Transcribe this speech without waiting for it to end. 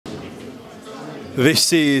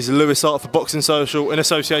This is Louis Hart for Boxing Social in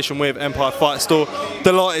association with Empire Fight Store.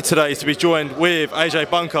 Delighted today to be joined with AJ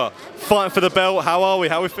Bunker, fighting for the belt. How are we?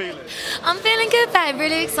 How are we feeling? I'm feeling good, babe.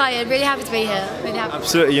 Really excited. Really happy to be here. Really happy.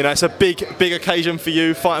 Absolutely. You know, it's a big occasion for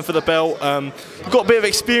you, fighting for the belt. You've got a bit of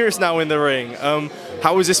experience now in the ring.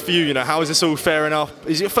 How is this for you? You know, how is this all faring up?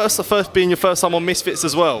 Is it being your first time on Misfits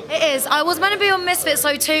as well? It is. I was meant to be on Misfits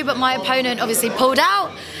so too, but my opponent obviously pulled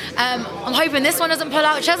out. I'm hoping this one doesn't pull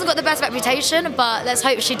out. She hasn't got the best reputation, but let's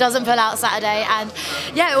hope she doesn't pull out Saturday. And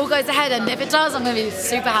yeah, it all goes ahead. And if it does, I'm going to be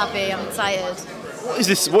super happy. I'm excited.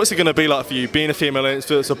 What's it going to be like for you, being a female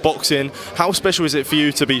influencer, boxing? How special is it for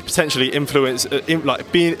you to be potentially being an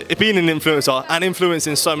influencer and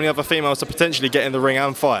influencing so many other females to potentially get in the ring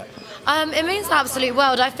and fight? It means the absolute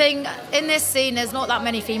world. I think in this scene there's not that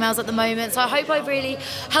many females at the moment, so I hope I really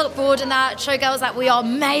help broaden that, show girls that we are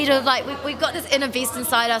made of, like, we've got this inner beast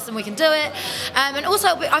inside us and we can do it. And also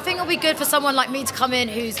I think it'll be good for someone like me to come in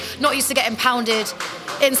who's not used to getting pounded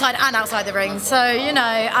inside and outside the ring. So you know,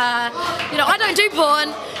 I don't do porn,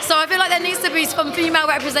 so I feel like there needs to be some female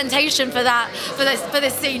representation for that, for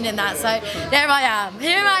this scene in that. So there I am.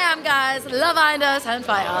 Here I am, guys. Love Islanders and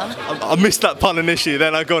fighter. I missed that pun initially,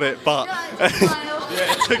 then I got it, but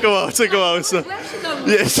yeah, took a while. So,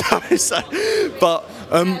 yeah, sorry. But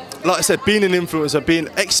like I said, being an influencer, being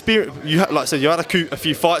experienced, like I said, you had a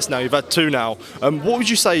few fights now. You've had 2 now. What would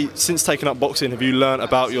you say since taking up boxing have you learned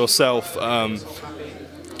about yourself?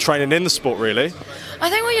 Training in the sport, really? I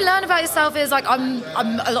think what you learn about yourself is, like, I'm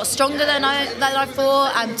a lot stronger than I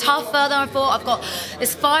thought. I'm tougher than I thought. I've got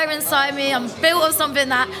this fire inside me. I'm built of something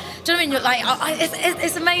that, do you know what I mean? You're like,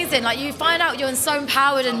 it's amazing. Like, you find out you're so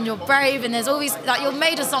empowered and you're brave, and there's always, like, you're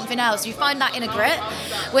made of something else. You find that inner grit,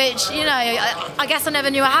 which, you know, I guess I never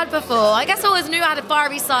knew I had before. I guess I always knew I had a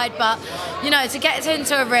fiery side, but, you know, to get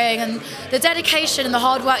into a ring and the dedication and the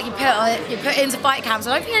hard work you put into fight camps,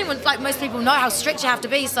 I don't think anyone, like most people, know how strict you have to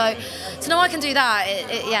be. So to know I can do that,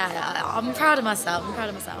 yeah, I'm proud of myself.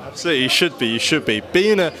 Absolutely, you should be.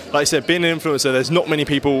 Being like I said, being an influencer, there's not many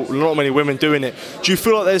people, not many women doing it. Do you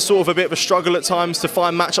feel like there's sort of a bit of a struggle at times to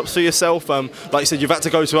find matchups for yourself? Like you said, you've had to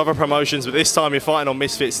go to other promotions, but this time you're fighting on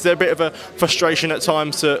Misfits. Is there a bit of a frustration at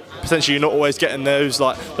times to potentially you're not always getting those,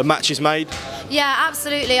 like, the matches made? Yeah,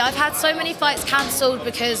 absolutely. I've had so many fights cancelled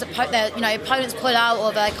because opponents pull out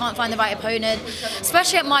or they can't find the right opponent,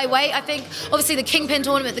 especially at my weight. I think obviously the Kingpin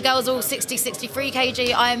tournament, the girls are all 60, 63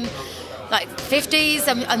 kg. I'm like 50s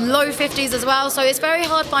and low 50s as well, so it's very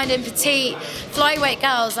hard finding petite flyweight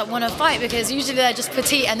girls that want to fight because usually they're just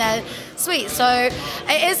petite and they're sweet. So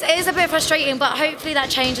it is a bit frustrating, but hopefully that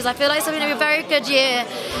changes. I feel like it's going to be a very good year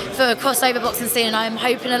for crossover boxing scene, and I'm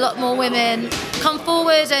hoping a lot more women come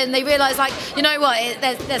forward and they realise, like, you know what,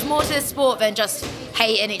 there's more to this sport than just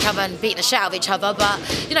hating each other and beating the shit out of each other, but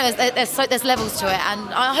you know, there's levels to it,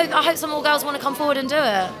 and I hope some more girls want to come forward and do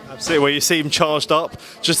it. Absolutely. Well, you seem charged up.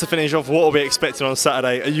 Just to finish off, what are we expecting on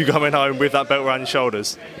Saturday? Are you coming home with that belt around your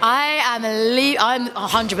shoulders? I'm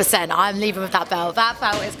 100%. I'm leaving with that belt. That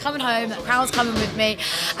belt is coming home. The crown's coming with me.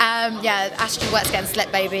 Yeah, Astrid Wett's getting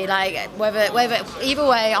slept, baby. Like, either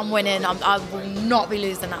way, I'm winning. I will not be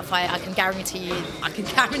losing that fight. I can guarantee you. I can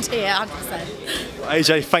guarantee it 100%.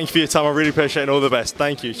 AJ, thank you for your time. I really appreciate it. All the best.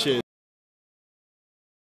 Thank you. Cheers.